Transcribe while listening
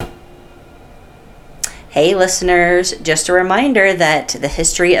Hey, listeners, just a reminder that the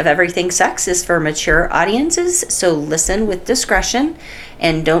history of everything sex is for mature audiences, so listen with discretion.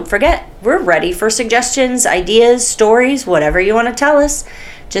 And don't forget, we're ready for suggestions, ideas, stories, whatever you want to tell us.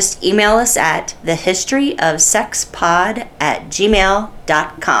 Just email us at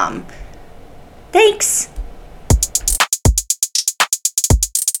thehistoryofsexpod@gmail.com. Thanks!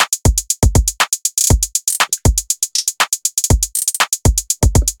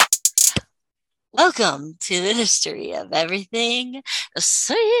 Welcome to the history of everything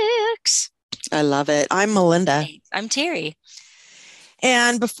sex. I love it. I'm Melinda. Hey, I'm Terry.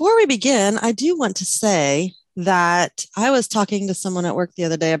 And before we begin, I do want to say that I was talking to someone at work the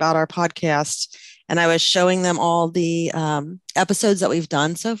other day about our podcast, and I was showing them all the episodes that we've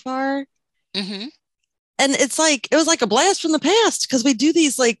done so far. Mm-hmm. And it was like a blast from the past because we do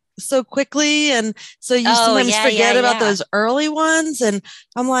these like so quickly. And so you sometimes forget about those early ones. And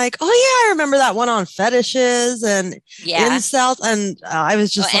I'm like, oh, yeah, I remember that one on fetishes and incels. And I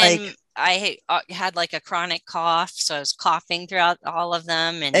was just I had like a chronic cough. So I was coughing throughout all of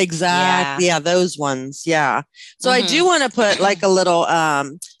them. And exactly. Yeah, those ones. Yeah. So I do want to put like a little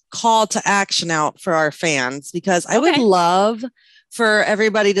call to action out for our fans because I would love for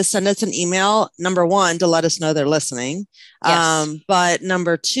everybody to send us an email, number one, to let us know they're listening. Yes. But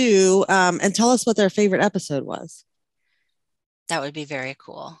number two, and tell us what their favorite episode was. That would be very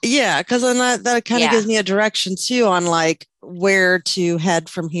cool. Yeah, because then that kind of gives me a direction too on like where to head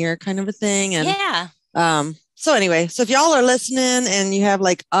from here kind of a thing. And so anyway, so if y'all are listening and you have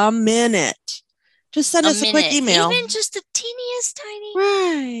like a minute, just send us a quick email. Even just the teeniest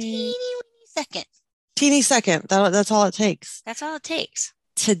tiny, teeny second. Teeny second. That's all it takes. That's all it takes.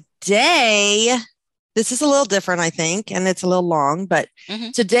 Today, this is a little different, I think, and it's a little long, but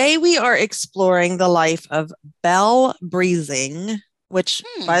today we are exploring the life of Belle Brezing, which,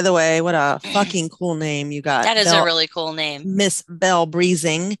 by the way, what a fucking cool name you got. That is a really cool name. Miss Belle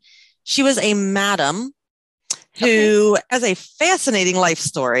Brezing. She was a madam who has a fascinating life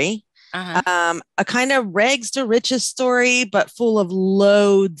story. A kind of rags to riches story, but full of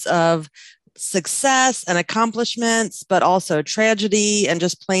loads of success and accomplishments, but also tragedy and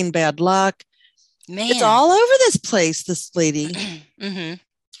just plain bad luck. Man, it's all over this place, this lady.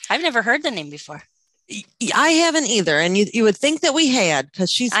 I've never heard the name before. I haven't either. And you would think that we had because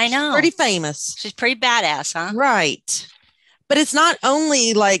she's pretty famous. She's pretty badass, huh? Right. But it's not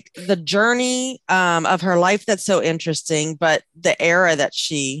only like the journey of her life that's so interesting, but the era that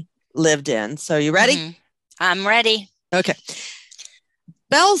she lived in. So you ready? I'm ready. Okay.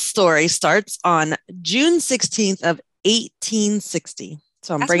 Belle's story starts on June 16th of 1860.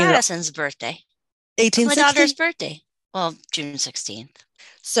 So I'm bringing Madison's birthday. 1860? My daughter's birthday. Well, June 16th.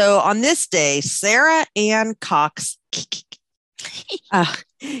 So on this day, Sarah Ann Cox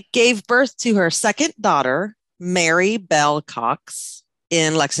gave birth to her second daughter, Mary Belle Cox,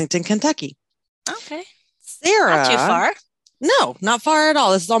 in Lexington, Kentucky. Okay. Sarah. Not too far. No, not far at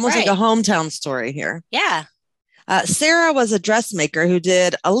all. This is almost like a hometown story here. Yeah. Sarah was a dressmaker who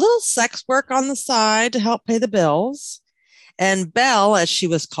did a little sex work on the side to help pay the bills. And Belle, as she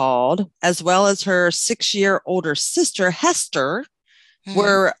was called, as well as her 6-year older sister, Hester,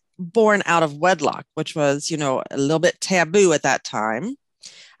 were born out of wedlock, which was, a little bit taboo at that time.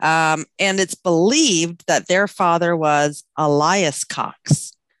 And it's believed that their father was Elias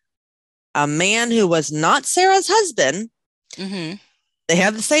Cox, a man who was not Sarah's husband. They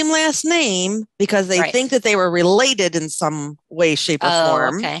have the same last name because they think that they were related in some way, shape, or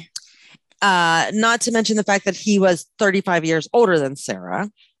form. Okay. Not to mention the fact that he was 35 years older than Sarah.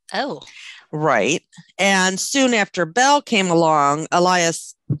 Oh. Right. And soon after Belle came along,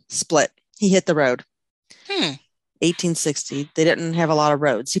 Elias split. He hit the road. 1860. They didn't have a lot of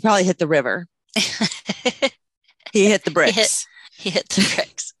roads. He probably hit the river. He hit the bricks. He hit the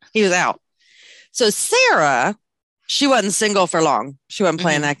bricks. He was out. So Sarah, she wasn't single for long. She wasn't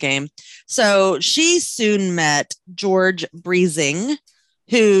playing that game. So she soon met George Brezing,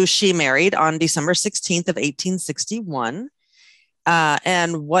 who she married on December 16th of 1861.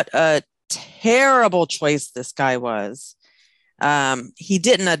 And what a terrible choice this guy was. He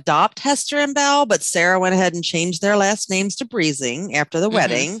didn't adopt Hester and Belle, but Sarah went ahead and changed their last names to Brezing after the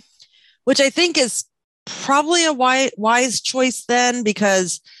wedding, which I think is probably a wise choice then,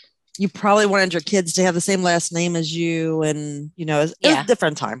 because you probably wanted your kids to have the same last name as you. And, it was a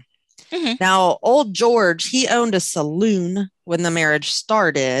different time. Now, old George, he owned a saloon when the marriage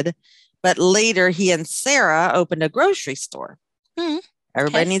started, but later he and Sarah opened a grocery store.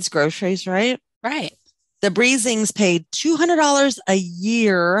 Everybody needs groceries, right? Right. The Brezings paid $200 a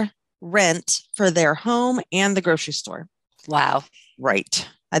year rent for their home and the grocery store. Wow. Right.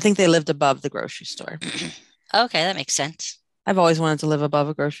 I think they lived above the grocery store. Okay, that makes sense. I've always wanted to live above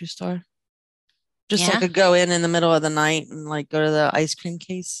a grocery store. Just so I could go in the middle of the night and like go to the ice cream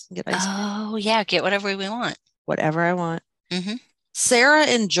case and get ice cream. Oh, yeah. Get whatever we want. Whatever I want. Mm-hmm. Sarah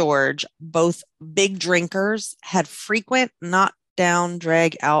and George, both big drinkers, had frequent knockdown,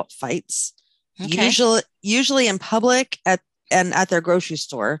 drag out fights, usually in public at their grocery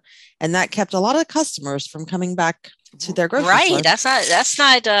store, and that kept a lot of customers from coming back to their grocery store. Right. That's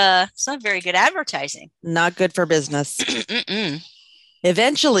not very good advertising. Not good for business.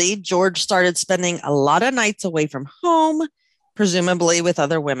 Eventually, George started spending a lot of nights away from home, presumably with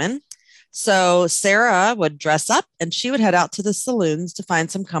other women. So Sarah would dress up and she would head out to the saloons to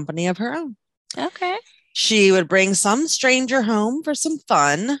find some company of her own. Okay. She would bring some stranger home for some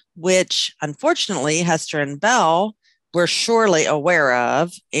fun, which unfortunately Hester and Belle were surely aware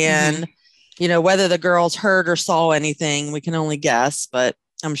of. And, whether the girls heard or saw anything, we can only guess, but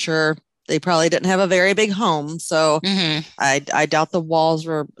I'm sure they probably didn't have a very big home. So I doubt the walls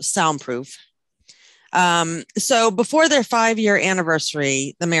were soundproof. So before their 5-year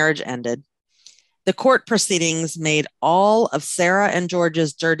anniversary, the marriage ended. The court proceedings made all of Sarah and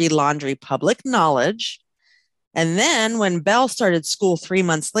George's dirty laundry public knowledge. And then when Belle started school 3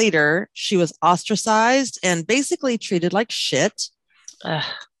 months later, she was ostracized and basically treated like shit.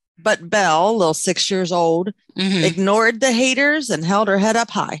 But Belle, little 6 years old, ignored the haters and held her head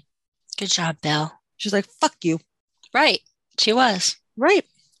up high. Good job, Belle. She's like, fuck you. Right. She was. Right.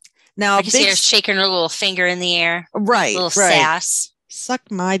 Now, I can see her shaking her little finger in the air. Right. Little sass.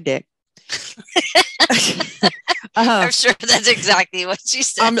 Suck my dick. I'm sure that's exactly what she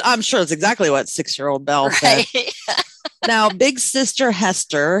said. I'm sure it's exactly what 6-year-old Belle said. Now, big sister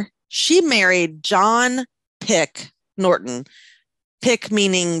Hester, she married John Pick Norton. Pick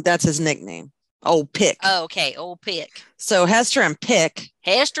meaning that's his nickname. Old Pick. Oh, okay. Old Pick. So Hester and Pick.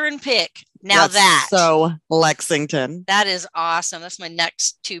 Now so Lexington. That is awesome. That's my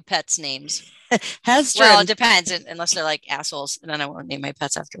next 2 pets' names. Hester. Well, it depends, unless they're like assholes, and then I won't name my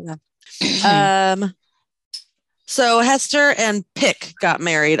pets after them. So Hester and Pick got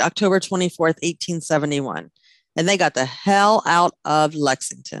married October 24th, 1871, and they got the hell out of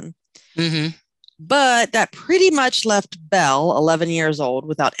Lexington. But that pretty much left Belle, 11 years old,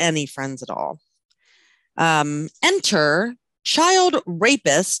 without any friends at all. Enter child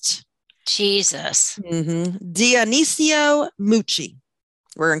rapist. Jesus. Dionisio Mucci.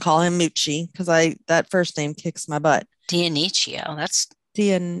 We're going to call him Mucci because that first name kicks my butt. Dionisio. That's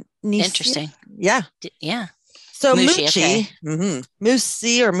Dionisio. Interesting. Yeah. Yeah. So Mucci,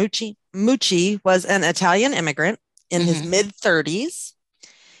 Mucci was an Italian immigrant in his mid-30s.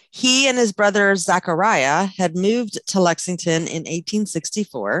 He and his brother Zachariah had moved to Lexington in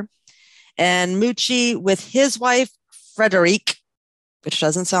 1864. And Mucci, with his wife, Frederique, which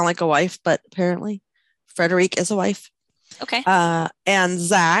doesn't sound like a wife, but apparently Frederique is a wife. Okay. And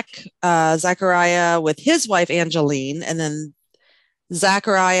Zachariah with his wife, Angeline, and then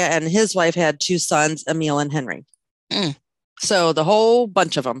Zachariah and his wife had 2 sons, Emil and Henry. So the whole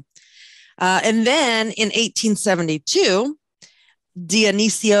bunch of them. And then in 1872,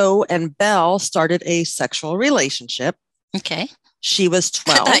 Dionisio and Belle started a sexual relationship. Okay. She was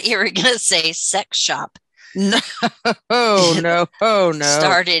 12. I thought you were going to say sex shop. No.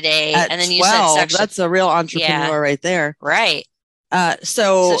 Started and then 12, you said sex shop. That's a real entrepreneur right there. Right.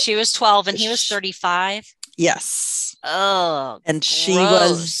 So she was 12 and he was 35. Yes. Oh, and she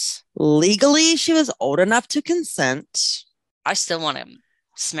was legally, she was old enough to consent. I still want to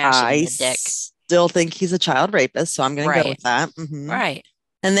smash him in the dick. Still think he's a child rapist, so I'm going to go with that. Right.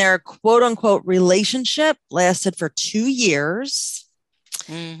 And their quote unquote relationship lasted for 2 years.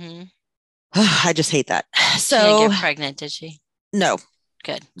 I just hate that. So she didn't get pregnant, did she? No.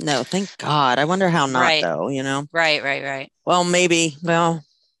 Good. No, thank God. I wonder how not though, Right. Well, maybe. Well,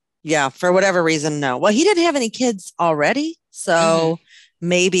 yeah, for whatever reason, no. Well, he didn't have any kids already, so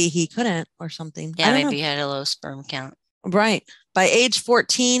maybe he couldn't or something. Yeah, maybe he had a low sperm count. Right. By age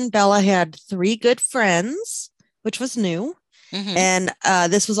 14, Bella had 3 good friends, which was new. And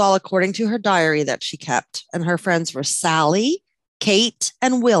this was all according to her diary that she kept. And her friends were Sally, Kate,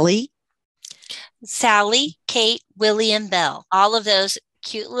 and Willie. Sally, Kate, Willie, and Belle. All of those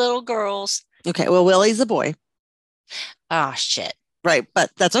cute little girls. Okay, well, Willie's a boy. Oh, shit. Right,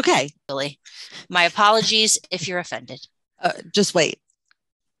 but that's okay. Willie. My apologies if you're offended. Just wait.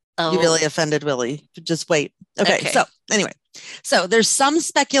 You really offended Willie. Just wait. Okay, so anyway. So there's some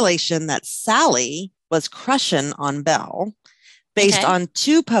speculation that Sally was crushing on Belle based on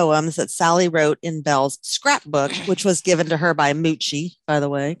 2 poems that Sally wrote in Belle's scrapbook, which was given to her by Mucci, by the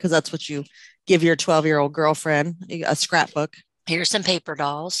way, because that's what you give your 12-year-old girlfriend, a scrapbook. Here's some paper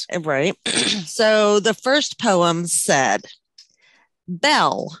dolls. Right. So the first poem said,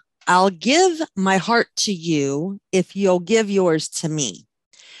 Belle, I'll give my heart to you if you'll give yours to me.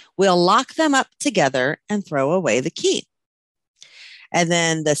 We'll lock them up together and throw away the key. And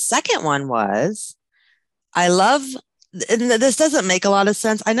then the second one was, I love, and this doesn't make a lot of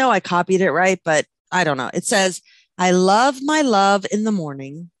sense. I know I copied it right, but I don't know. It says, I love my love in the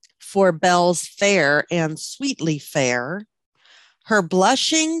morning, for Belle's fair and sweetly fair. Her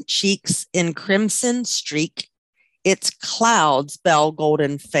blushing cheeks in crimson streak, its clouds Belle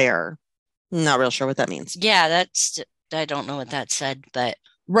golden fair. Not real sure what that means. Yeah, I don't know what that said, but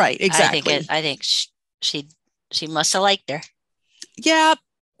right, exactly. I think she must have liked her. Yeah,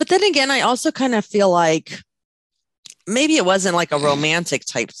 but then again, I also kind of feel like maybe it wasn't like a romantic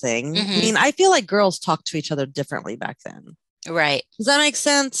type thing. Mm-hmm. I mean, I feel like girls talked to each other differently back then. Right. Does that make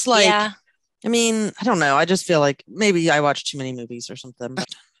sense? Like, yeah. I mean, I don't know. I just feel like maybe I watched too many movies or something. But...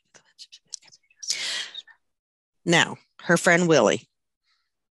 Now, her friend Willie.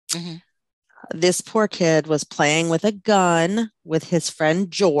 Mm-hmm. This poor kid was playing with a gun with his friend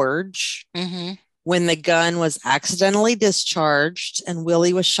George when the gun was accidentally discharged and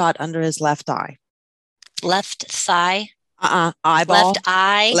Willie was shot under his left eye. Left thigh? Eyeball. Left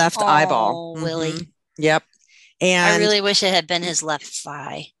eye? Left eyeball. Willie. Yep. And I really wish it had been his left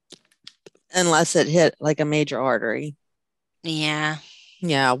thigh. Unless it hit like a major artery. Yeah.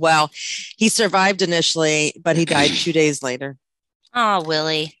 Yeah. Well, he survived initially, but he died 2 days later. Oh,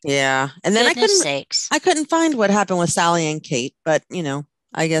 Willie. Yeah. And then I couldn't find what happened with Sally and Kate, but you know,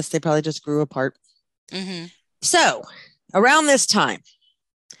 I guess they probably just grew apart. Mm-hmm. So around this time,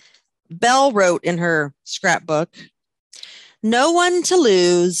 Belle wrote in her scrapbook, no one to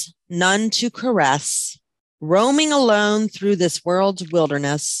lose, none to caress, roaming alone through this world's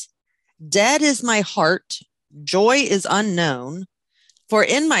wilderness. Dead is my heart, joy is unknown, for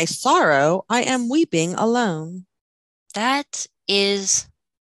in my sorrow I am weeping alone. That is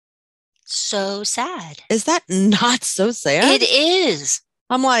so sad. Is that not so sad? It is.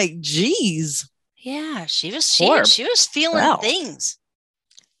 I'm like, geez. Yeah, she was feeling things.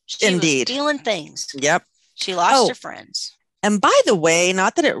 Indeed. Was feeling things. Yep. She lost her friends. And by the way,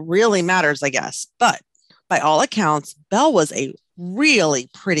 not that it really matters, I guess, but by all accounts, Belle was a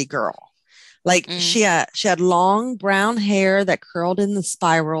really pretty girl. Like she had long brown hair that curled in the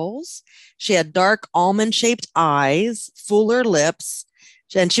spirals. She had dark almond-shaped eyes, fuller lips,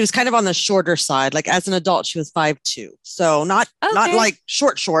 and she was kind of on the shorter side. Like as an adult, she was 5'2". So not like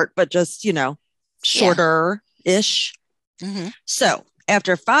short, but just, you know, shorter-ish. Mm-hmm. So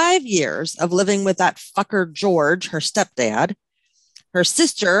after 5 years of living with that fucker George, her stepdad, her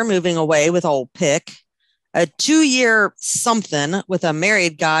sister moving away with old Pick, a 2-year something with a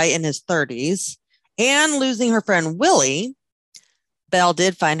married guy in his 30s, and losing her friend Willie, Belle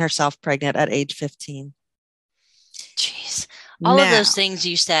did find herself pregnant at age 15. Jeez. All of those things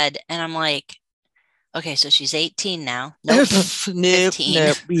you said, and I'm like, okay, so she's 18 now. Nope. 15.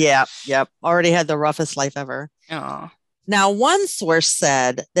 Nope. Yep. Already had the roughest life ever. Oh. Now, one source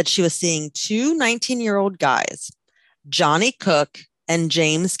said that she was seeing two 19-year-old guys, Johnny Cook and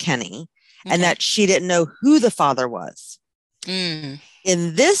James Kenny, and that she didn't know who the father was. In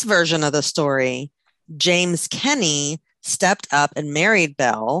this version of the story, James Kenny stepped up and married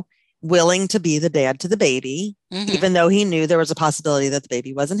Belle, willing to be the dad to the baby, even though he knew there was a possibility that the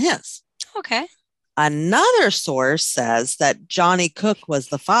baby wasn't his. Okay. Another source says that Johnny Cook was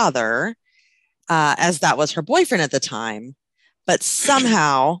the father, as that was her boyfriend at the time, but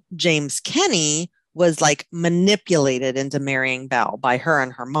somehow James Kenny was like manipulated into marrying Belle by her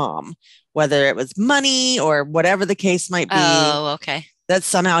and her mom, whether it was money or whatever the case might be. Oh, okay. That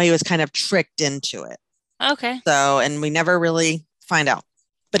somehow he was kind of tricked into it. Okay. So, and we never really find out.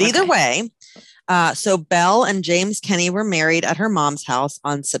 But either way, so Belle and James Kenny were married at her mom's house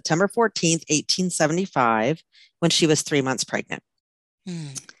on September 14th, 1875, when she was 3 months pregnant.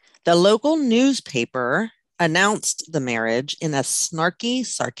 The local newspaper announced the marriage in a snarky,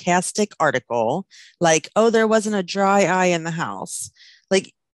 sarcastic article, like, oh, there wasn't a dry eye in the house.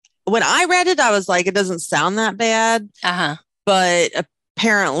 Like, when I read it, I was like, it doesn't sound that bad. But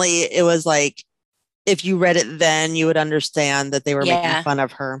apparently it was like, if you read it then, you would understand that they were making fun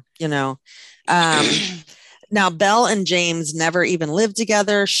of her, you know. Now, Belle and James never even lived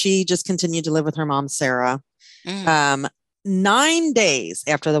together. She just continued to live with her mom, Sarah. 9 days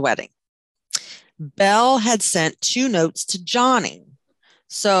after the wedding, Belle had sent 2 notes to Johnny.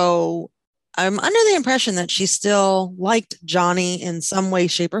 So I'm under the impression that she still liked Johnny in some way,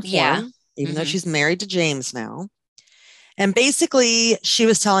 shape, or form, even though she's married to James now. And basically, she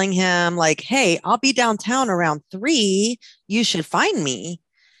was telling him, like, hey, I'll be downtown around 3. You should find me.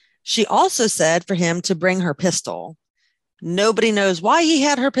 She also said for him to bring her pistol. Nobody knows why he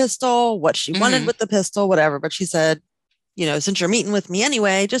had her pistol, what she wanted with the pistol, whatever. But she said, since you're meeting with me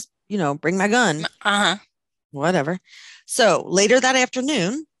anyway, just, bring my gun. Whatever. So later that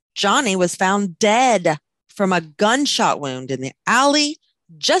afternoon, Johnny was found dead from a gunshot wound in the alley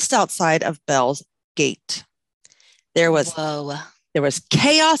just outside of Belle's gate. There was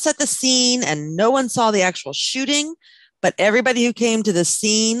chaos at the scene and no one saw the actual shooting, but everybody who came to the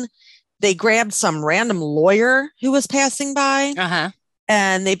scene, they grabbed some random lawyer who was passing by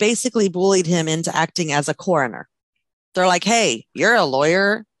and they basically bullied him into acting as a coroner. They're like, hey, you're a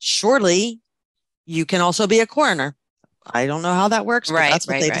lawyer. Surely you can also be a coroner. I don't know how that works, but that's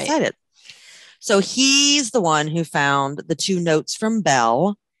what they decided. So he's the one who found the 2 notes from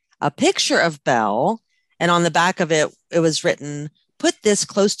Belle, a picture of Belle, and on the back of it, it was written, put this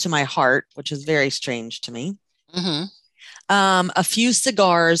close to my heart, which is very strange to me. A few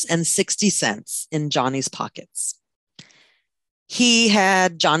cigars and 60 cents in Johnny's pockets. He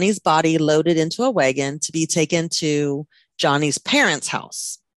had Johnny's body loaded into a wagon to be taken to Johnny's parents'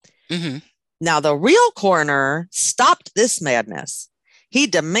 house. Now, the real coroner stopped this madness. He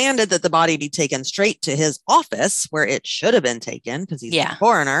demanded that the body be taken straight to his office where it should have been taken because he's the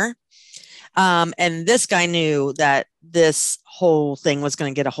coroner. And this guy knew that this whole thing was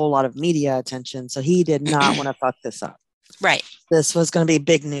going to get a whole lot of media attention. So he did not want to fuck this up. Right. This was going to be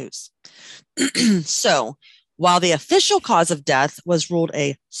big news. So while the official cause of death was ruled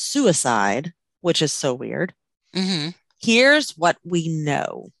a suicide, which is so weird, here's what we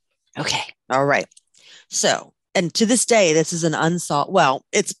know. Okay. All right. So, and to this day, this is an unsolved, well,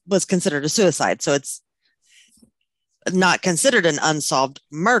 it was considered a suicide. So it's not considered an unsolved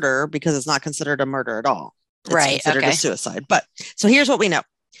murder because it's not considered a murder at all. It's considered a suicide. But so here's what we know.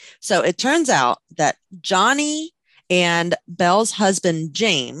 So it turns out that Johnny and Belle's husband,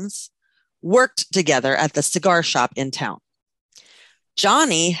 James, worked together at the cigar shop in town.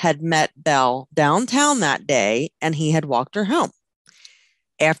 Johnny had met Belle downtown that day and he had walked her home.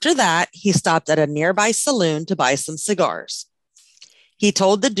 After that, he stopped at a nearby saloon to buy some cigars. He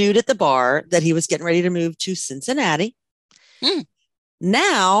told the dude at the bar that he was getting ready to move to Cincinnati.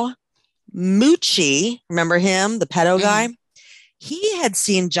 Now, Moochie, remember him, the pedo guy? He had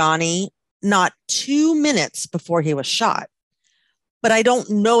seen Johnny not 2 minutes before he was shot. But I don't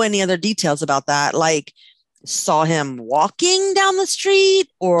know any other details about that. Like, saw him walking down the street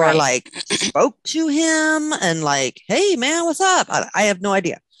or like spoke to him and like, hey man, what's up? I have no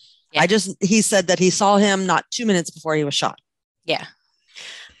idea. He said that he saw him not 2 minutes before he was shot.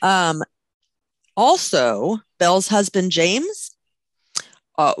 Also, Belle's husband, James,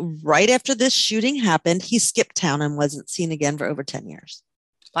 right after this shooting happened, he skipped town and wasn't seen again for over 10 years.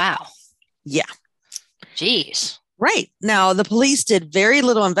 Wow. Yeah. Jeez. Right. Now, the police did very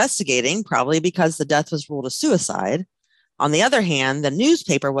little investigating, probably because the death was ruled a suicide. On the other hand, the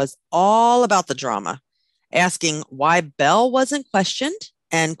newspaper was all about the drama, asking why Belle wasn't questioned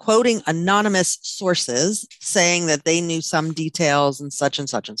and quoting anonymous sources saying that they knew some details and such and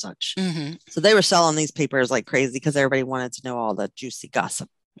such and such. So they were selling these papers like crazy because everybody wanted to know all the juicy gossip.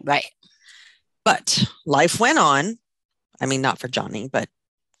 Right. But life went on. I mean, not for Johnny, but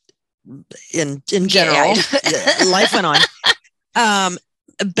in general, life went on.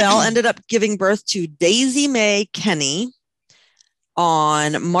 Belle ended up giving birth to Daisy Mae Kenny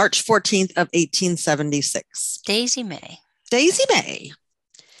on March 14th of 1876. Daisy Mae.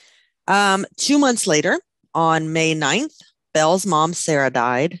 2 months later, on May 9th, Belle's mom, Sarah,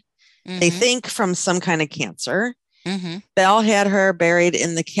 died. They think from some kind of cancer. Belle had her buried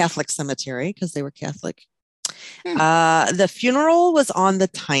in the Catholic cemetery because they were Catholic. The funeral was on the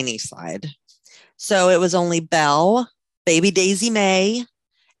tiny side. So it was only Belle, baby Daisy Mae,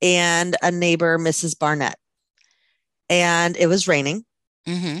 and a neighbor, Mrs. Barnett. And it was raining.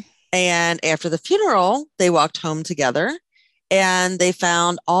 And after the funeral, they walked home together and they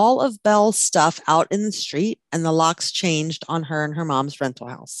found all of Belle's stuff out in the street and the locks changed on her and her mom's rental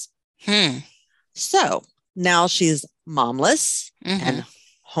house. So now she's momless and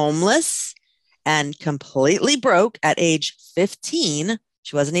homeless and completely broke at age 15.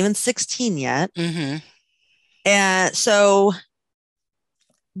 She wasn't even 16 yet. And so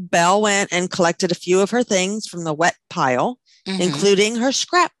Belle went and collected a few of her things from the wet pile, including her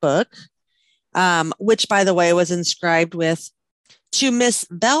scrapbook, which, by the way, was inscribed with, to Miss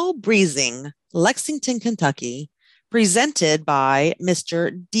Belle Brezing, Lexington, Kentucky, presented by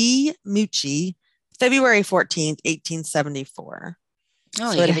Mr. D. Moochie, February 14th, 1874.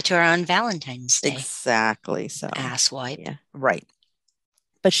 Oh, So you it- give it to her on Valentine's Day. exactly. So Asswipe. yeah, right.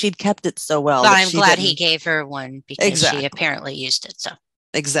 But she'd kept it so well But that I'm she glad didn't. he gave her one because Exactly. she apparently used it. So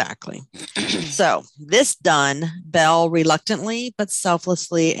Exactly. So this done, Belle reluctantly but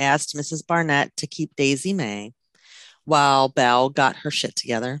selflessly asked Mrs. Barnett to keep Daisy May while Belle got her shit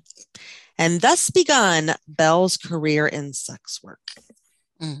together. And thus begun Belle's career in sex work.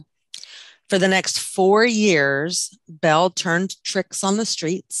 Mm. For the next 4 years, Belle turned tricks on the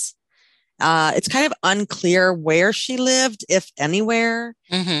streets. It's kind of unclear where she lived, if anywhere.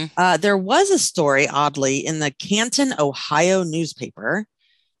 There was a story, oddly, in the Canton, Ohio newspaper,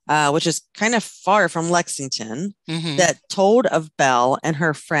 which is kind of far from Lexington, that told of Belle and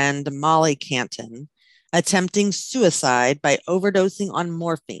her friend Molly Canton attempting suicide by overdosing on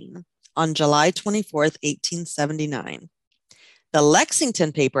morphine on July 24th, 1879. The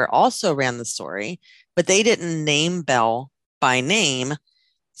Lexington paper also ran the story, but they didn't name Belle by name,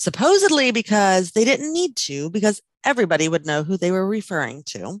 supposedly because they didn't need to, because everybody would know who they were referring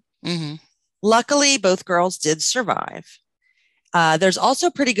to. Luckily, both girls did survive. There's also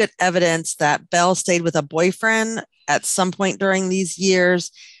pretty good evidence that Belle stayed with a boyfriend at some point during these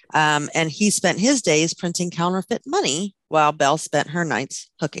years, and he spent his days printing counterfeit money while Belle spent her nights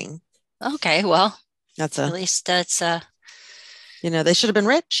hooking. Okay, well, at least that's they should have been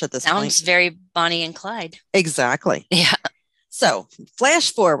rich at this point. Sounds very Bonnie and Clyde. Exactly. Yeah. So,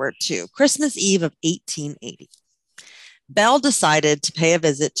 flash forward to Christmas Eve of 1880. Belle decided to pay a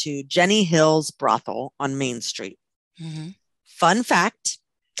visit to Jenny Hill's brothel on Main Street. Fun fact,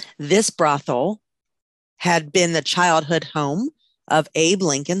 this brothel had been the childhood home of Abe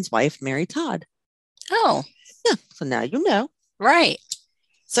Lincoln's wife, Mary Todd. Oh. Yeah, so now you know. Right.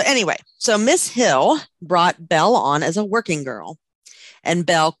 So anyway, Miss Hill brought Belle on as a working girl, and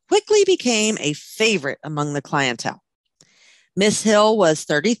Belle quickly became a favorite among the clientele. Miss Hill was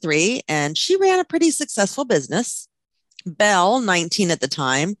 33, and she ran a pretty successful business. Belle, 19 at the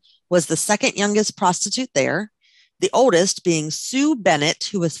time, was the second youngest prostitute there, the oldest being Sue Bennett,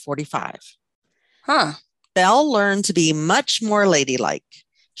 who was 45. Belle learned to be much more ladylike.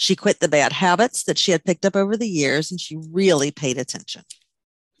 She quit the bad habits that she had picked up over the years, and she really paid attention.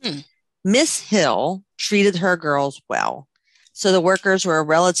 Miss Hill treated her girls well, so the workers were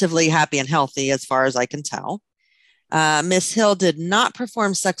relatively happy and healthy as far as I can tell. Miss Hill did not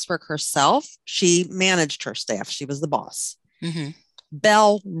perform sex work herself. She managed her staff. She was the boss.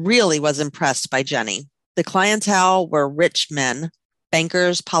 Belle really was impressed by Jenny. The clientele were rich men,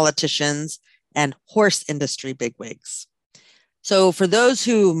 bankers, politicians, and horse industry bigwigs. So for those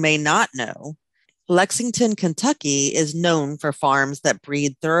who may not know, Lexington, Kentucky is known for farms that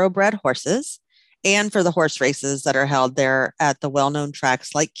breed thoroughbred horses and for the horse races that are held there at the well-known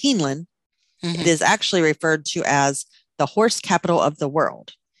tracks like Keeneland. It is actually referred to as the horse capital of the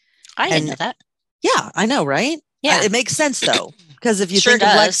world. I didn't know that. Yeah, I know, right? Yeah. It makes sense, though, because if you think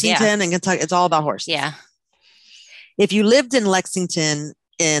of Lexington and Kentucky, it's all about horses. Yeah. If you lived in Lexington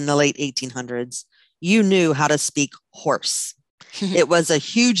in the late 1800s, you knew how to speak horse. It was a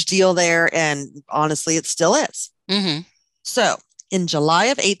huge deal there, and honestly, it still is. So, in July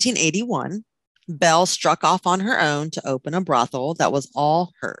of 1881, Belle struck off on her own to open a brothel that was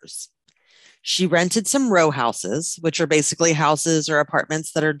all hers. She rented some row houses, which are basically houses or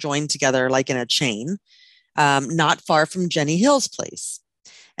apartments that are joined together like in a chain, not far from Jenny Hill's place.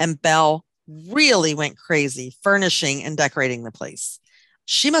 And Belle really went crazy furnishing and decorating the place.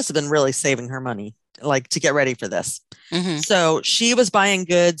 She must have been really saving her money, like to get ready for this. So she was buying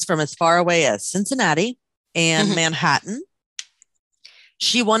goods from as far away as Cincinnati and Manhattan.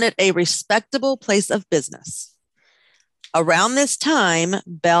 She wanted a respectable place of business. Around this time,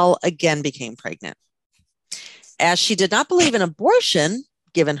 Belle again became pregnant. As she did not believe in abortion,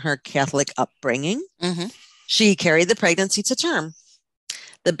 given her Catholic upbringing, she carried the pregnancy to term.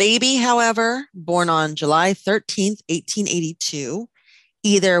 The baby, however, born on July 13th, 1882,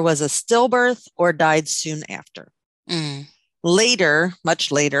 either was a stillbirth or died soon after. Later,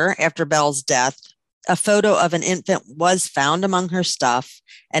 much later, after Belle's death, a photo of an infant was found among her stuff,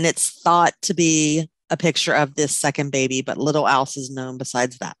 and it's thought to be a picture of this second baby, but little else is known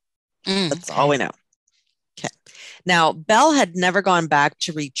besides that. That's all we know. Okay. Now, Belle had never gone back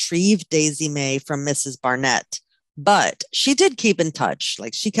to retrieve Daisy May from Mrs. Barnett, but she did keep in touch.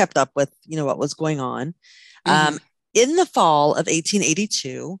 Like she kept up with, what was going on. In the fall of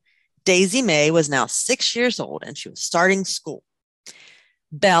 1882, Daisy May was now 6 years old and she was starting school.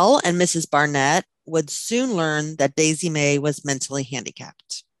 Belle and Mrs. Barnett would soon learn that Daisy May was mentally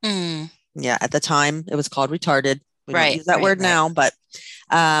handicapped. Yeah, at the time it was called retarded. We don't use that word now, but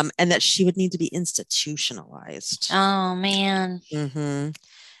and that she would need to be institutionalized. Oh, man.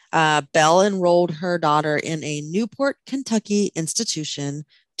 Belle enrolled her daughter in a Newport, Kentucky institution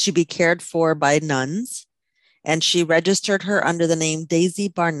to be cared for by nuns, and she registered her under the name Daisy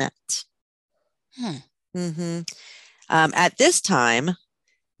Barnett. At this time,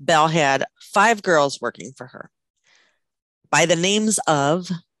 Belle had 5 girls working for her by the names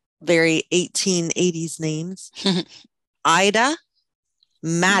of very 1880s names. Ida,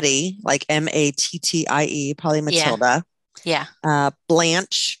 Maddie, like Mattie, probably Matilda. Yeah.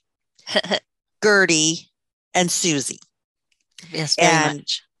 Blanche, Gertie, and Susie. Yes, very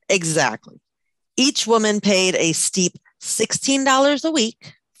much. Exactly. Each woman paid a steep $16 a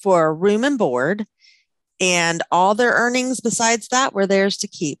week for room and board, and all their earnings besides that were theirs to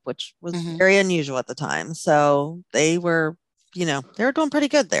keep, which was very unusual at the time. So they were, they were doing pretty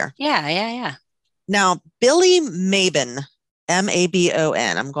good there. Yeah. Now, Billy Mabon,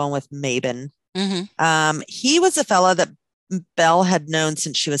 Mabon, I'm going with Mabon. He was a fella that Belle had known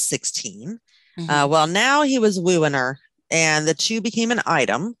since she was 16. Well, now he was wooing her, and the two became an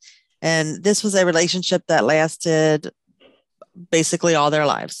item. And this was a relationship that lasted basically all their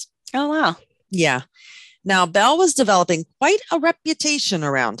lives. Oh, wow. Yeah. Now, Belle was developing quite a reputation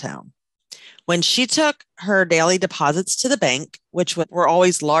around town. When she took her daily deposits to the bank, which were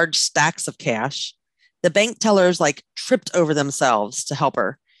always large stacks of cash, the bank tellers tripped over themselves to help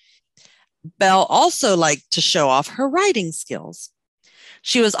her. Belle also liked to show off her riding skills.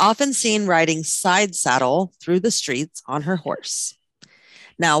 She was often seen riding side saddle through the streets on her horse.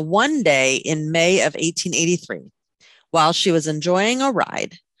 Now, one day in May of 1883, while she was enjoying a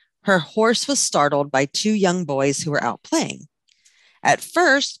ride, her horse was startled by 2 young boys who were out playing. At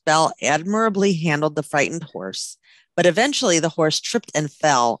first, Belle admirably handled the frightened horse, but eventually the horse tripped and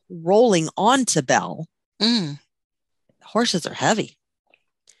fell, rolling onto Belle. Horses are heavy.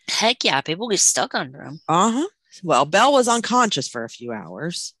 Heck yeah, people get stuck under them. Well, Belle was unconscious for a few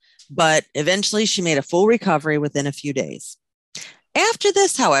hours, but eventually she made a full recovery within a few days. After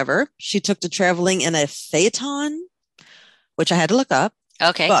this, however, she took to traveling in a phaeton, which I had to look up.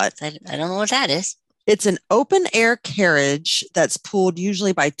 Okay, but I don't know what that is. It's an open-air carriage that's pulled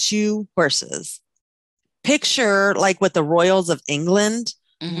usually by 2 horses. Picture what the royals of England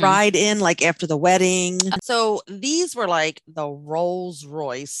ride in after the wedding. So these were the Rolls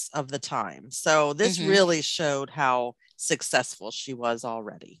Royce of the time. So this really showed how successful she was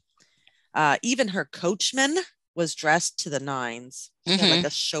already. Even her coachman was dressed to the nines. She had a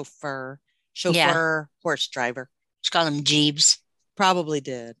chauffeur, horse driver. Let's call him Jeeves. Probably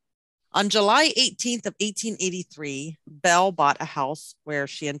did. On July 18th of 1883, Belle bought a house where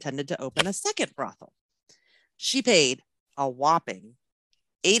she intended to open a second brothel. She paid a whopping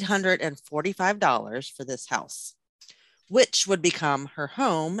 $845 for this house, which would become her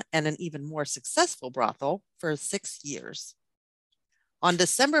home and an even more successful brothel for 6 years. On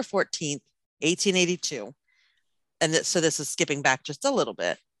December 14th, 1882, so this is skipping back just a little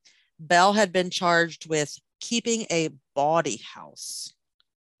bit, Belle had been charged with keeping a bawdy house,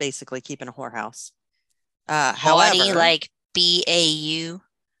 basically keeping a whorehouse. Bawdy, like B-A-U?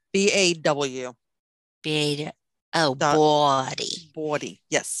 B-A-W. B-A-W. Oh, bawdy. Bawdy,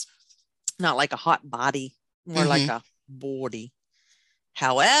 yes. Not like a hot body, more like a bawdy.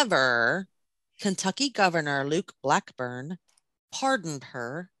 However, Kentucky Governor Luke Blackburn pardoned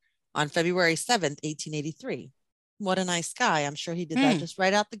her on February 7th, 1883. What a nice guy. I'm sure he did that just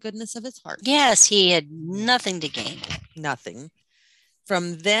right out the goodness of his heart. Yes, he had nothing to gain. Nothing.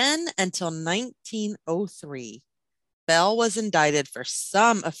 From then until 1903, Belle was indicted for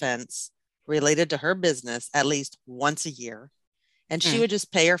some offense related to her business at least once a year, and she would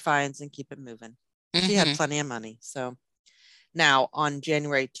just pay her fines and keep it moving. She had plenty of money. So now on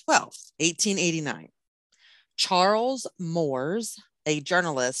January 12th, 1889, Charles Moores, a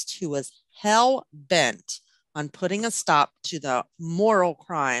journalist who was hell-bent on putting a stop to the moral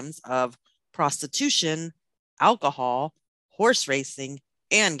crimes of prostitution, alcohol, horse racing,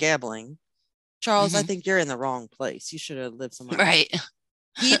 and gambling. Charles, I think you're in the wrong place. You should have lived somewhere else. Right.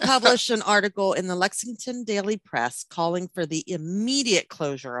 He published an article in the Lexington Daily Press calling for the immediate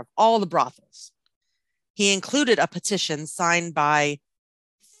closure of all the brothels. He included a petition signed by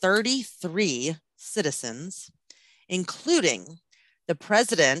 33 citizens, including the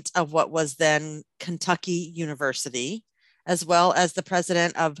president of what was then Kentucky University, as well as the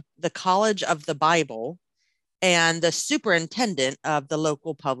president of the College of the Bible and the superintendent of the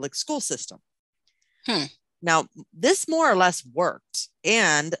local public school system. Now, this more or less worked.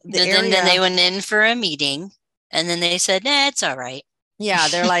 And then they went in for a meeting, and then they said, nah, it's all right. Yeah,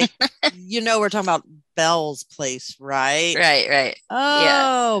 they're like, we're talking about Belle's place, right? Right. Yeah.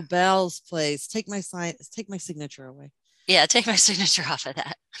 Oh, Belle's place. Take my signature away. Yeah, take my signature off of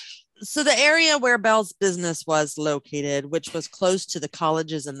that. So the area where Belle's business was located, which was close to the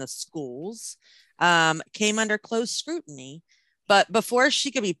colleges and the schools, came under close scrutiny. But before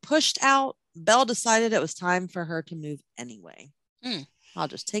she could be pushed out, Belle decided it was time for her to move anyway. I'll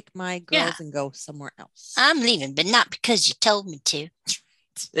just take my girls and go somewhere else. I'm leaving, but not because you told me to.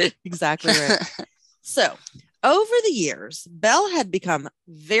 Exactly right. So over the years, Belle had become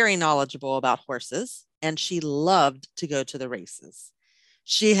very knowledgeable about horses, and she loved to go to the races.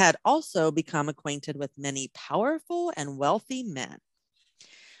 She had also become acquainted with many powerful and wealthy men.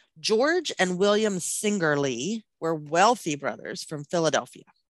 George and William Singerly were wealthy brothers from Philadelphia.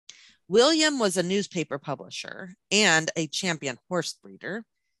 William was a newspaper publisher and a champion horse breeder.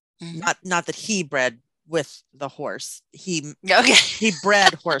 Not that he bred with the horse. He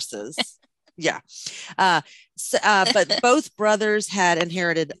bred horses. Yeah. But both brothers had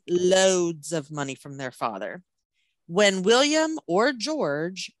inherited loads of money from their father. When William or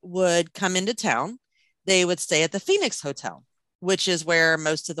George would come into town, they would stay at the Phoenix Hotel, which is where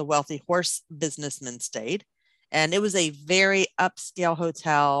most of the wealthy horse businessmen stayed. And it was a very upscale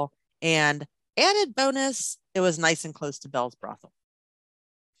hotel. And added bonus, it was nice and close to Belle's brothel.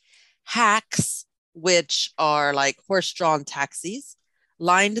 Hacks, which are like horse-drawn taxis,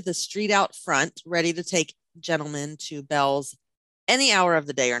 lined the street out front, ready to take gentlemen to Belle's any hour of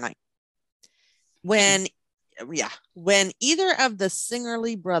the day or night. When either of the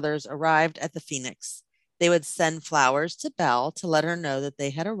Singerly brothers arrived at the Phoenix, they would send flowers to Belle to let her know that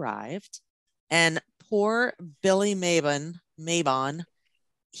they had arrived. And poor Billy Mabon,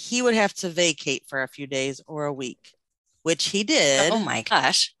 he would have to vacate for a few days or a week, which he did. Oh my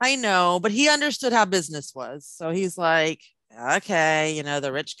gosh. I know, but he understood how business was. So he's like, okay,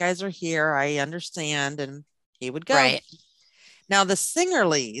 the rich guys are here. I understand. And he would go. Right. Now, the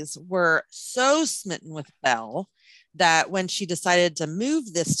Singerlys were so smitten with Belle that when she decided to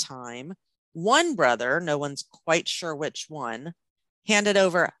move this time, one brother, no one's quite sure which one, handed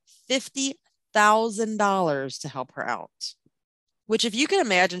over $50,000 to help her out. Which, if you can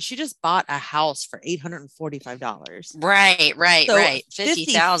imagine, she just bought a house for $845. Right. So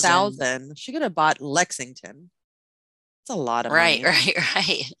 50,000. She could have bought Lexington. It's a lot of money.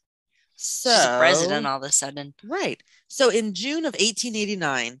 Right. So she's a president all of a sudden. Right. So in June of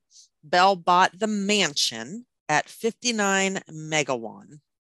 1889, Belle bought the mansion at 59 Megawan.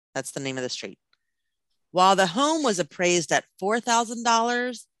 That's the name of the street. While the home was appraised at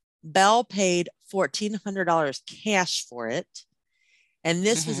 $4,000, Belle paid $1,400 cash for it. And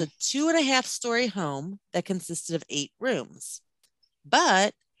this was a 2.5-story home that consisted of 8 rooms.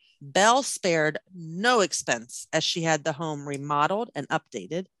 But Belle spared no expense as she had the home remodeled and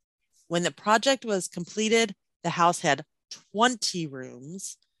updated. When the project was completed, the house had 20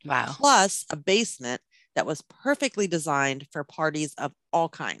 rooms. Wow. Plus a basement that was perfectly designed for parties of all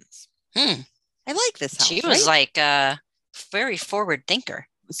kinds. I like this house. She was like a very forward thinker.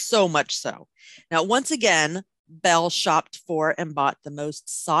 So much so. Now, once again, Belle shopped for and bought the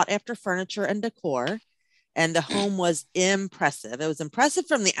most sought-after furniture and decor, and the home was impressive. It was impressive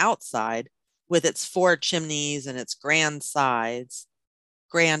from the outside with its 4 chimneys and its grand size,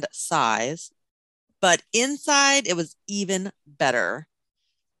 but inside it was even better.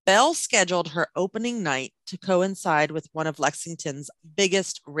 Belle scheduled her opening night to coincide with one of Lexington's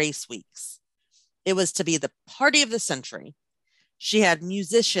biggest race weeks. It was to be the party of the century. She had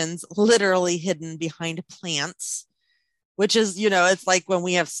musicians literally hidden behind plants, which is, it's like when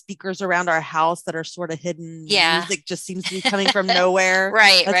we have speakers around our house that are sort of hidden. Yeah. Music just seems to be coming from nowhere.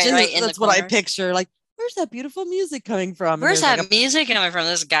 Right. That's what I picture. Like, where's that beautiful music coming from? Where's that music coming from?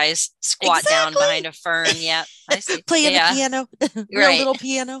 This guy's squat down behind a fern. Yeah. I see. Playing the piano. Real little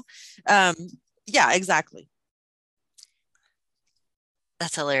piano. Yeah, exactly.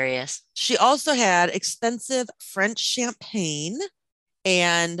 That's hilarious. She also had expensive French champagne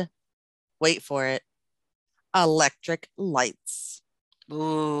and, wait for it, electric lights.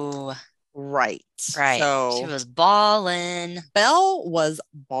 Ooh. Right. So she was balling. Belle was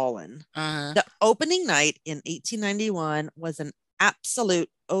balling. The opening night in 1891 was an absolute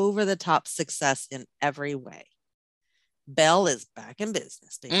over-the-top success in every way. Belle is back in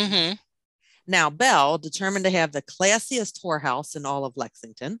business, baby. Now, Belle, determined to have the classiest whorehouse in all of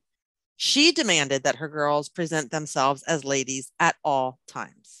Lexington, she demanded that her girls present themselves as ladies at all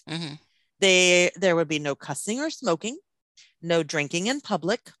times. There would be no cussing or smoking, no drinking in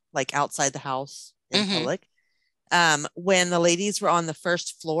public, like outside the house in public. When the ladies were on the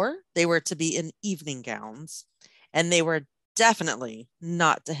first floor, they were to be in evening gowns, and they were definitely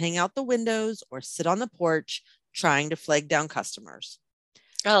not to hang out the windows or sit on the porch trying to flag down customers.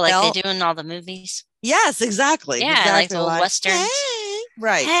 Oh, like they Belle, do in all the movies. yes, exactly. Yeah, I like Exactly the old like, westerns. hey,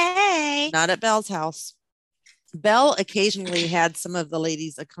 right. Hey. Not at Belle's house. Belle occasionally had some of the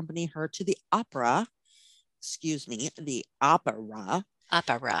ladies accompany her to the opera, the opera,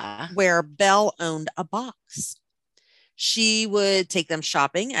 Opera. where Belle owned a box. She would take them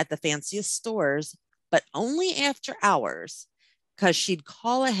shopping at the fanciest stores, but only after hours, because she'd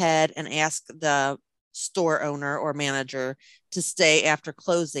call ahead and ask the store owner or manager to stay after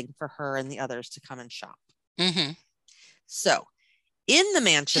closing for her and the others to come and shop. Mm-hmm. So, in the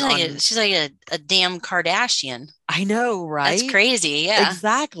mansion on, She's like a damn Kardashian. I know, That's right? crazy. Yeah.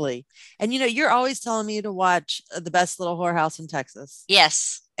 Exactly. And you're always telling me to watch The Best Little Whorehouse in Texas.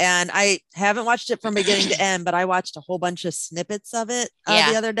 Yes. And I haven't watched it from beginning to end, but I watched a whole bunch of snippets of it the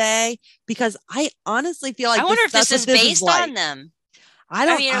Yeah. other day because I honestly feel I like wonder if that's this what is this is based on like. them.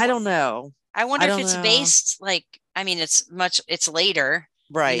 I don't know. I wonder I if don't it's know. based like, I mean, it's later,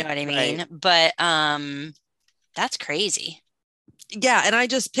 you know Right, what I right. mean? But that's crazy. Yeah, and I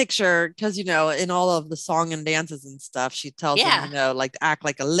just picture because in all of the song and dances and stuff, she tells him, Yeah. like to act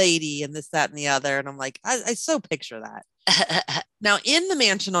like a lady and this, that, and the other. And I'm like, I so picture that. Now, in the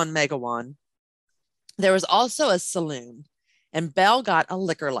mansion on Megawan, there was also a saloon, and Belle got a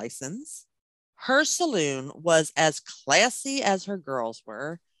liquor license. Her saloon was as classy as her girls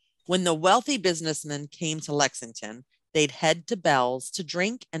were. When the wealthy businessmen came to Lexington, they'd head to Belle's to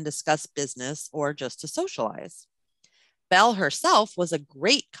drink and discuss business or just to socialize. Belle herself was a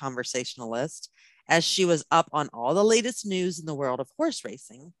great conversationalist, as she was up on all the latest news in the world of horse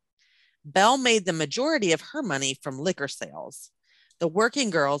racing. Belle made the majority of her money from liquor sales. The working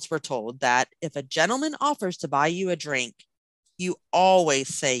girls were told that if a gentleman offers to buy you a drink, you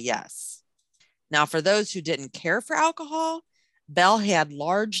always say yes. Now, for those who didn't care for alcohol, Belle had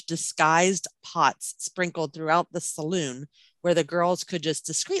large disguised pots sprinkled throughout the saloon where the girls could just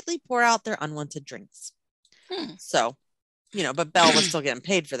discreetly pour out their unwanted drinks. Hmm. So, but Belle was still getting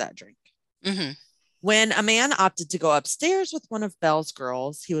paid for that drink. Mm-hmm. When a man opted to go upstairs with one of Belle's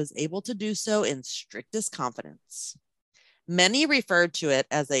girls, he was able to do so in strictest confidence. Many referred to it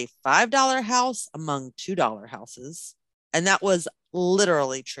as a $5 house among $2 houses, and that was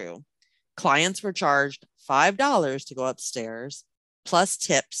literally true. Clients were charged $5 to go upstairs, plus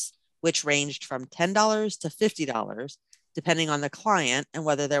tips, which ranged from $10 to $50, depending on the client and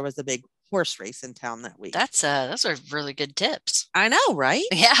whether there was a big horse race in town that week. Those are really good tips. I know, right?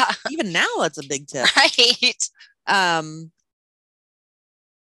 Yeah. Even now, that's a big tip. Right.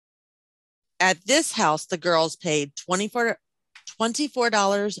 At this house, the girls paid $24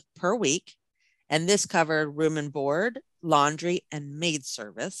 per week, and this covered room and board, laundry, and maid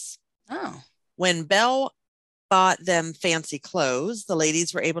service. Oh. When Belle bought them fancy clothes, the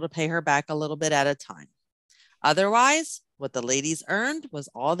ladies were able to pay her back a little bit at a time. Otherwise, what the ladies earned was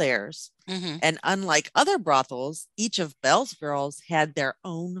all theirs. Mm-hmm. And unlike other brothels, each of Belle's girls had their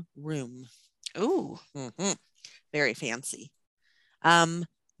own room. Ooh. Mm-hmm. Very fancy.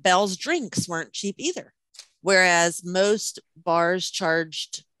 Belle's drinks weren't cheap either. Whereas most bars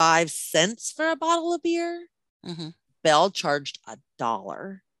charged 5 cents for a bottle of beer, Mm-hmm. Belle charged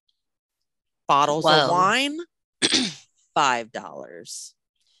 $1. Bottles of Whoa. wine, $5.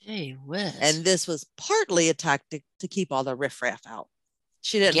 Gee whiz. And this was partly a tactic to keep all the riffraff out.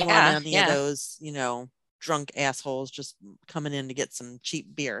 She didn't want any of those, drunk assholes just coming in to get some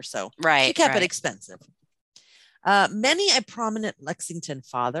cheap beer. So she kept it expensive. Many a prominent Lexington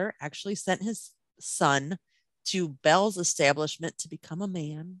father actually sent his son to Belle's establishment to become a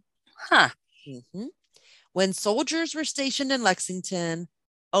man. Huh. Mm-hmm. When soldiers were stationed in Lexington,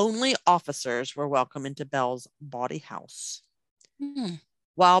 only officers were welcome into Belle's bawdy house. Mm-hmm.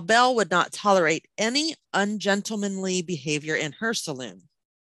 While Belle would not tolerate any ungentlemanly behavior in her saloon,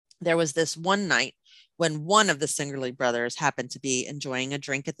 there was this one night when one of the Singerly brothers happened to be enjoying a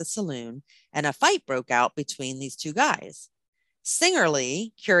drink at the saloon, and a fight broke out between these two guys.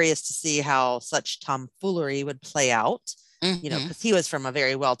 Singerly, curious to see how such tomfoolery would play out, because he was from a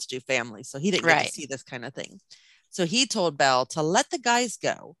very well-to-do family, so he didn't get to see this kind of thing. So he told Belle to let the guys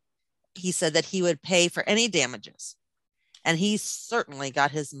go. He said that he would pay for any damages, and he certainly got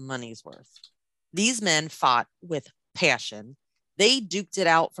his money's worth. These men fought with passion. They duked it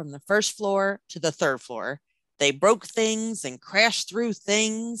out from the first floor to the third floor. They broke things and crashed through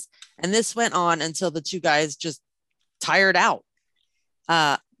things, and this went on until the two guys just tired out.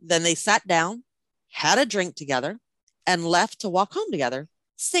 Then they sat down, had a drink together, and left to walk home together,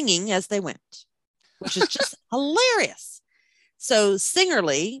 singing as they went, which is just hilarious. So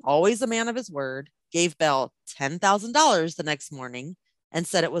Singerly, always a man of his word, gave Belle $10,000 the next morning and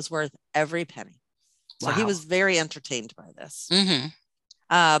said it was worth every penny. So he was very entertained by this.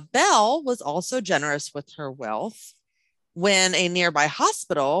 Belle was also generous with her wealth. When a nearby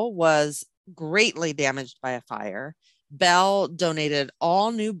hospital was greatly damaged by a fire, Belle donated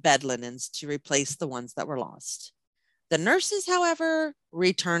all new bed linens to replace the ones that were lost. The nurses, however,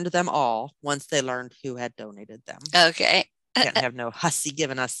 returned them all once they learned who had donated them. Okay. Can't have no hussy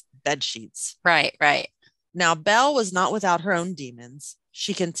giving us bed sheets. Right. Now, Belle was not without her own demons.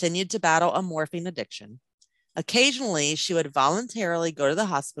 She continued to battle a morphine addiction. Occasionally, she would voluntarily go to the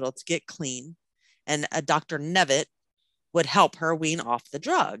hospital to get clean, and a Dr. Nevitt would help her wean off the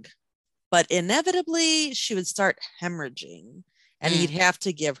drug. But inevitably, she would start hemorrhaging, and he'd have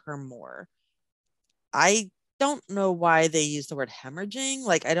to give her more. I don't know why they use the word hemorrhaging.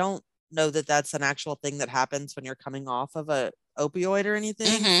 Like, I don't know that that's an actual thing that happens when you're coming off of a opioid or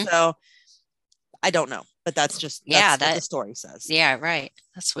anything. So I don't know, but that's what the story says. Yeah, right.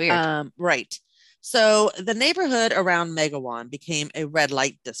 That's weird. Right. So the neighborhood around Megawan became a red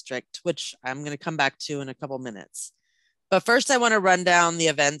light district, which I'm going to come back to in a couple minutes. But first, I want to run down the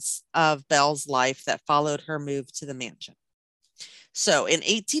events of Belle's life that followed her move to the mansion. So in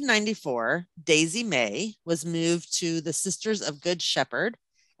 1894, Daisy May was moved to the Sisters of Good Shepherd,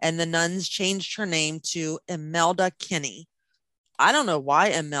 and the nuns changed her name to Imelda Kinney. I don't know why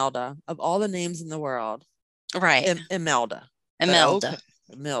Imelda, of all the names in the world. Right. Imelda. Imelda.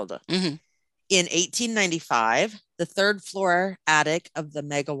 Imelda. In 1895, the third floor attic of the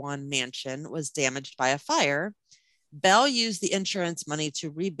Megawan mansion was damaged by a fire. Belle used the insurance money to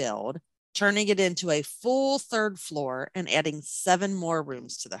rebuild, turning it into a full third floor and adding 7 more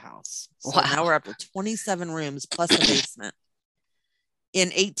rooms to the house. So now we're up to 27 rooms plus a basement. In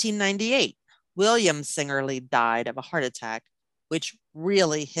 1898, William Singerly died of a heart attack, which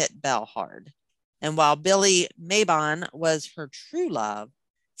really hit Belle hard. And while Billy Mabon was her true love,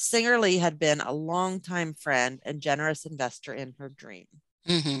 Singerly had been a longtime friend and generous investor in her dream.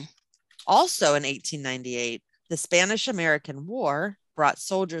 Also in 1898, the Spanish-American War brought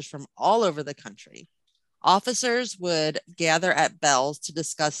soldiers from all over the country. Officers would gather at Belle's to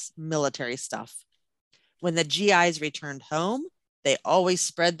discuss military stuff. When the GIs returned home, they always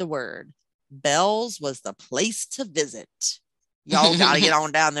spread the word. Belle's was the place to visit. Y'all got to get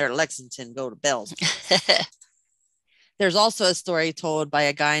on down there to Lexington, go to Belle's. There's also a story told by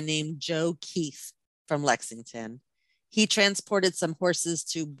a guy named Joe Keith from Lexington. He transported some horses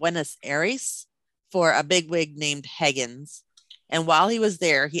to Buenos Aires for a bigwig named Higgins. And while he was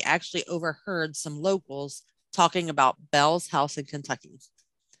there, he actually overheard some locals talking about Belle's house in Kentucky,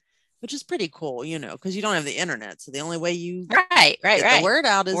 which is pretty cool, you know, because you don't have the internet. So the only way you get the word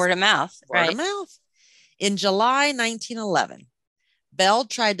out is word of mouth. Word of mouth. In July 1911, Belle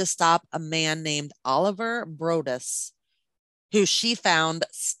tried to stop a man named Oliver Brodus, who she found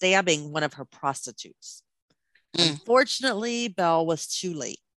stabbing one of her prostitutes. Unfortunately, Belle was too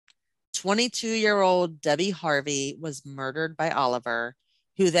late. 22-year-old Debbie Harvey was murdered by Oliver,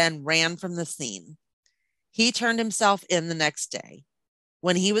 who then ran from the scene. He turned himself in the next day.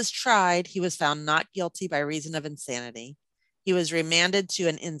 When he was tried, he was found not guilty by reason of insanity. He was remanded to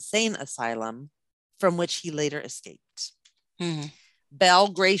an insane asylum, from which he later escaped. Belle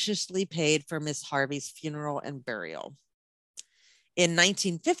graciously paid for Miss Harvey's funeral and burial. In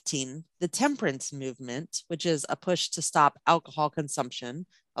 1915, the temperance movement, which is a push to stop alcohol consumption,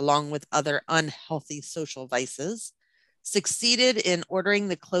 along with other unhealthy social vices, succeeded in ordering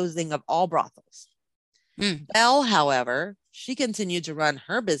the closing of all brothels. Belle, however, she continued to run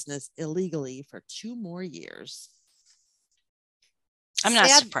her business illegally for 2 more years. I'm not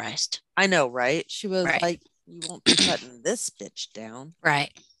surprised. I know, right? She was like, you won't be shutting this bitch down.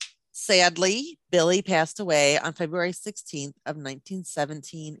 Right. Sadly, Billy passed away on February 16th of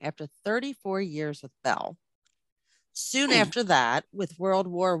 1917 after 34 years with Belle. Soon after that, with World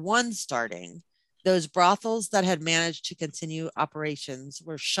War I starting, those brothels that had managed to continue operations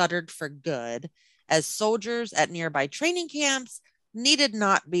were shuttered for good, as soldiers at nearby training camps needed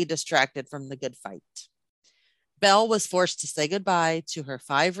not be distracted from the good fight. Belle was forced to say goodbye to her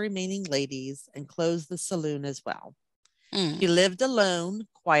 5 remaining ladies and close the saloon as well. She lived alone,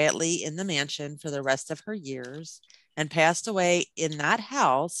 quietly in the mansion for the rest of her years and passed away in that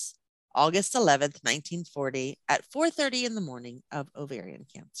house August 11th, 1940 at 4:30 in the morning of ovarian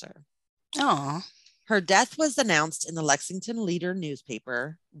cancer. Her death was announced in the Lexington Leader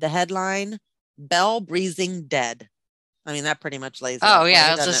newspaper. The headline, Belle Brezing dead. I mean, that pretty much lays it out.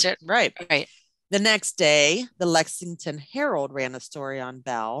 Right. The next day, the Lexington Herald ran a story on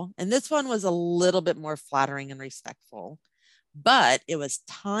Belle, and this one was a little bit more flattering and respectful. But it was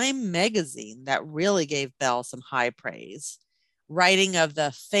Time magazine that really gave Belle some high praise, writing of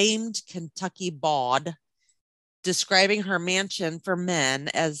the famed Kentucky Bawd, describing her mansion for men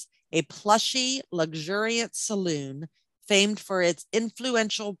as a plushy, luxuriant saloon famed for its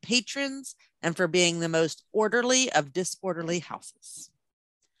influential patrons and for being the most orderly of disorderly houses.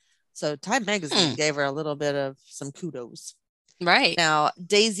 So Time magazine gave her a little bit of some kudos. Right. Now,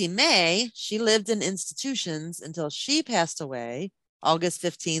 Daisy May, she lived in institutions until she passed away August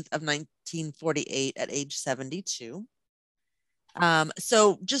 15th of 1948 at age 72.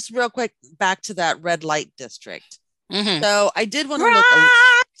 So just real quick, back to that red light district. Mm-hmm. So I did want to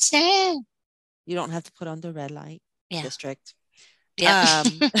look. You don't have to put on the red light district. Yeah.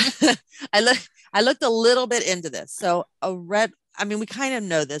 I looked a little bit into this. So we kind of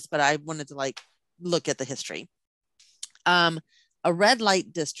know this, but I wanted to look at the history. A red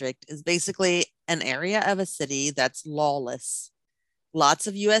light district is basically an area of a city that's lawless. Lots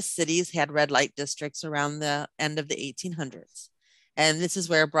of US cities had red light districts around the end of the 1800s. And this is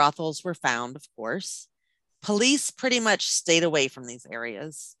where brothels were found, of course. Police pretty much stayed away from these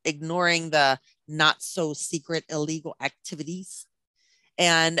areas, ignoring the not so secret illegal activities.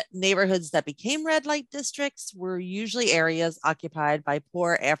 And neighborhoods that became red light districts were usually areas occupied by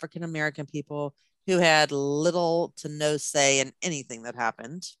poor African American people who had little to no say in anything that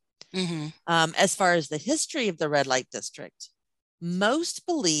happened. Mm-hmm. As far as the history of the red light district, most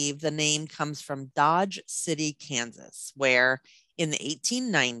believe the name comes from Dodge City, Kansas, where in the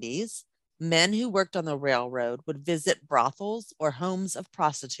 1890s, men who worked on the railroad would visit brothels or homes of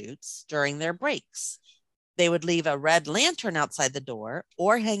prostitutes during their breaks. They would leave a red lantern outside the door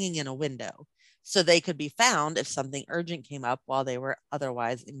or hanging in a window so they could be found if something urgent came up while they were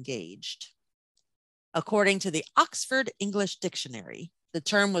otherwise engaged. According to the Oxford English Dictionary, the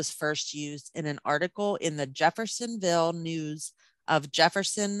term was first used in an article in the Jeffersonville News of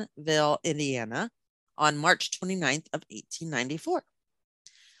Jeffersonville, Indiana, on March 29th of 1894.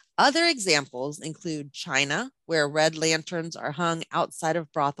 Other examples include China, where red lanterns are hung outside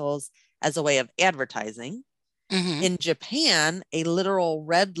of brothels as a way of advertising. Mm-hmm. In Japan, a literal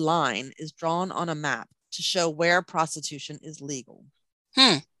red line is drawn on a map to show where prostitution is legal.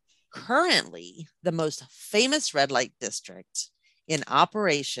 Currently, the most famous red light district in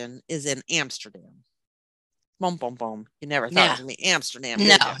operation is in Amsterdam. Boom, boom, boom. You never thought it was going to be Amsterdam, did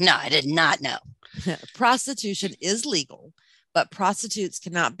you? No, I did not know. Prostitution is legal, but prostitutes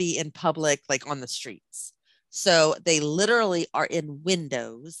cannot be in public, like on the streets. So they literally are in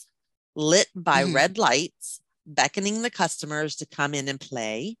windows lit by red lights, beckoning the customers to come in and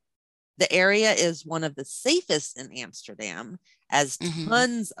play. The area is one of the safest in Amsterdam, as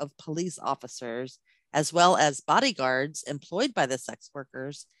tons of police officers, as well as bodyguards employed by the sex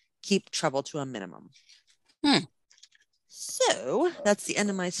workers, keep trouble to a minimum. So that's the end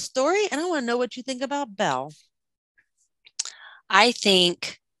of my story. And I want to know what you think about Belle. I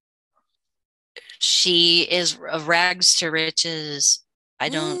think she is rags to riches. I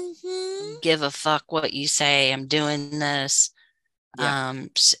don't give a fuck what you say. I'm doing this. Yeah.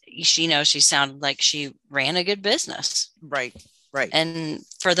 She sounded like she ran a good business. Right. And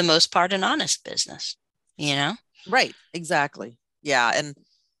for the most part, an honest business, Right. Exactly. Yeah. And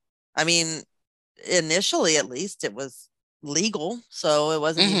I mean, initially, at least, it was legal. So it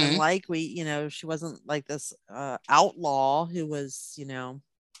wasn't even like she wasn't like this outlaw who was,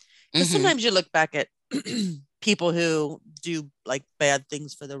 because sometimes you look back at people who do like bad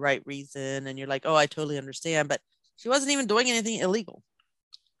things for the right reason and you're like, oh, I totally understand. But she wasn't even doing anything illegal.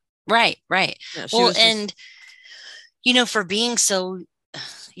 Right. Well, and, for being so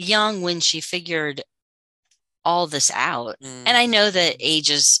young when she figured all this out, and I know that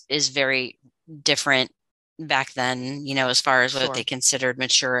age is very different back then, as far as what they considered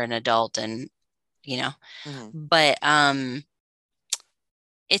mature and adult and, but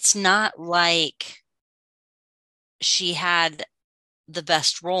it's not like she had the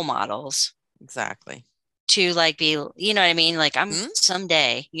best role models. Exactly. To like be, you know what I mean? Like I'm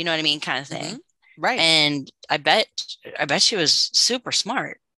someday, you know what I mean? Kind of thing. Right. And I bet she was super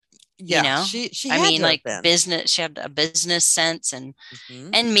smart. Yeah. She like business, she had a business sense and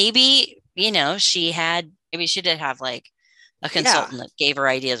maybe, maybe she did have like a consultant that gave her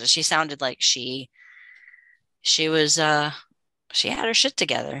ideas, but she sounded like she was, she had her shit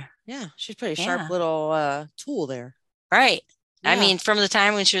together. Yeah. She's pretty sharp little tool there. Right. Yeah. I mean, from the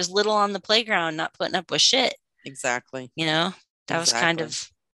time when she was little on the playground, not putting up with shit. Exactly. That was kind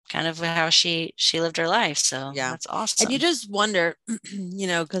of how she lived her life. So that's awesome. And you just wonder,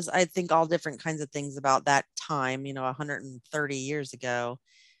 because I think all different kinds of things about that time, 130 years ago.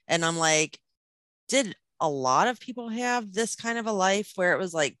 And I'm like, did a lot of people have this kind of a life where it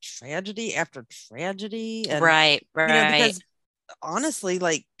was like tragedy after tragedy. And, right. Because honestly,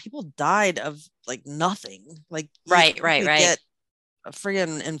 like people died of like nothing. Like right. you could Right. get a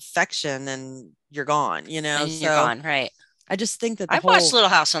friggin' infection and you're gone, And so you're gone. Right. I just think that the I've watched whole Little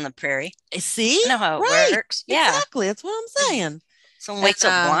House on the Prairie. see I know how it right works. Yeah. exactly that's what I'm saying. Someone And wakes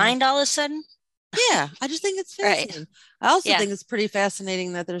up blind all of a sudden. yeah, I just think it's Right. fascinating. I also Yeah. think it's pretty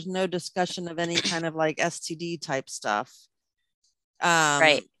fascinating that there's no discussion of any kind of like STD type stuff.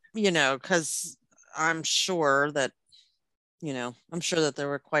 Right. Because I'm sure that there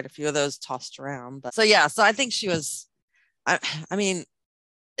were quite a few of those tossed around. But so yeah, so I think she was. I mean,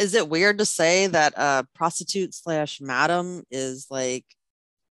 is it weird to say that a prostitute / madam is like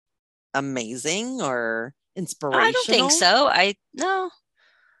amazing or inspirational? I don't think so. No,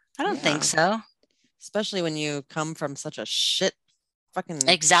 I don't think so. Especially when you come from such a shit fucking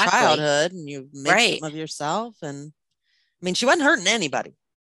Exactly. childhood and you make something of yourself. And I mean, she wasn't hurting anybody.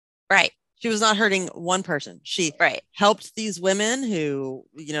 Right. She was not hurting one person. She helped these women who,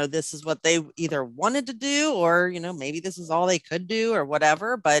 this is what they either wanted to do or, maybe this is all they could do or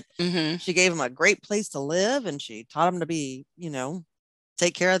whatever. But she gave them a great place to live and she taught them to be,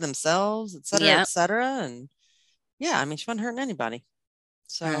 take care of themselves, et cetera, et cetera. And yeah, I mean, she wasn't hurting anybody.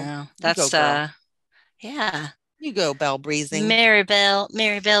 So that's, yeah. You go, Belle Brezing. Mary Belle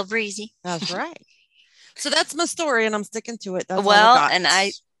Brezing. That's right. So that's my story and I'm sticking to it. That's well, all I got. And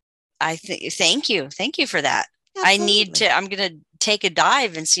I think, thank you for that. Absolutely. I'm going to take a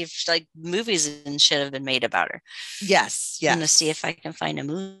dive and see if like movies and shit have been made about her. Yes. I'm going to see if I can find a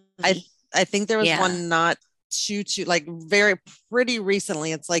movie. I think there was one not too like very pretty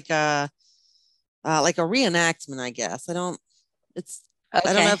recently. It's like a reenactment, I guess. I don't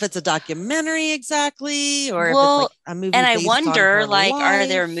know if it's a documentary exactly or if it's like a movie. And I wonder, like, life. are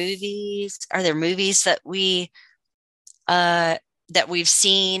there movies that we've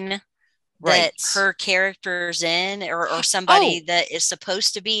seen that her character's in or somebody that is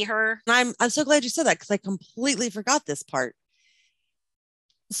supposed to be her? I'm so glad you said that because I completely forgot this part.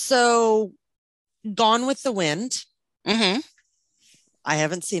 So Gone with the Wind. Mm-hmm. I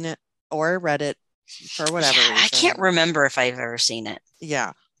haven't seen it or read it for whatever reason. I can't remember if I've ever seen it.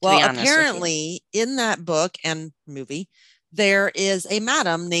 Yeah. Well, apparently in that book and movie, there is a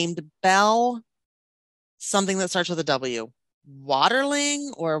madam named Belle, something that starts with a W,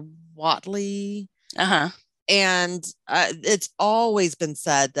 Waterling or Watley. And it's always been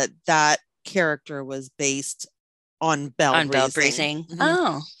said that character was based on Belle Brezing. Mm-hmm.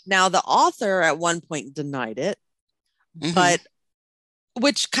 Oh. Now the author at one point denied it, but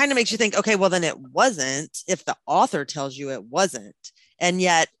which kind of makes you think, okay, well then it wasn't if the author tells you it wasn't. And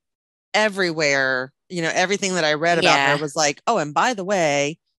yet everywhere, everything that I read about her was like, oh, and by the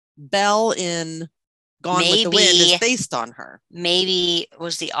way, Belle in Gone with the Wind is based on her. Maybe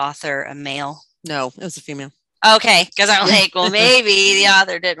was the author a male? No, it was a female. Okay, because I'm like, well, maybe the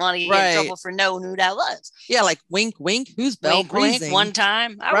author didn't want to get in trouble for knowing who that was. Yeah, like wink, wink. Who's Belle Brezing? Wink, one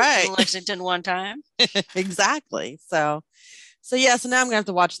time. I was in Lexington one time. Exactly. So yeah. So now I'm gonna have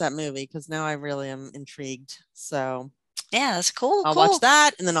to watch that movie because now I really am intrigued. So yeah, that's cool. I'll watch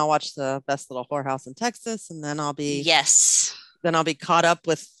that, and then I'll watch The Best Little Whorehouse in Texas, and then I'll be Then I'll be caught up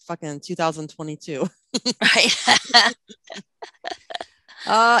with fucking 2022. Right.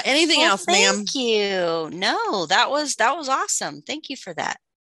 Anything else, ma'am? Thank you. No, that was awesome. Thank you for that.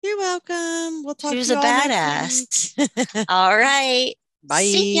 You're welcome. We'll talk to you all next week. All right. Bye.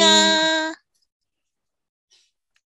 See ya.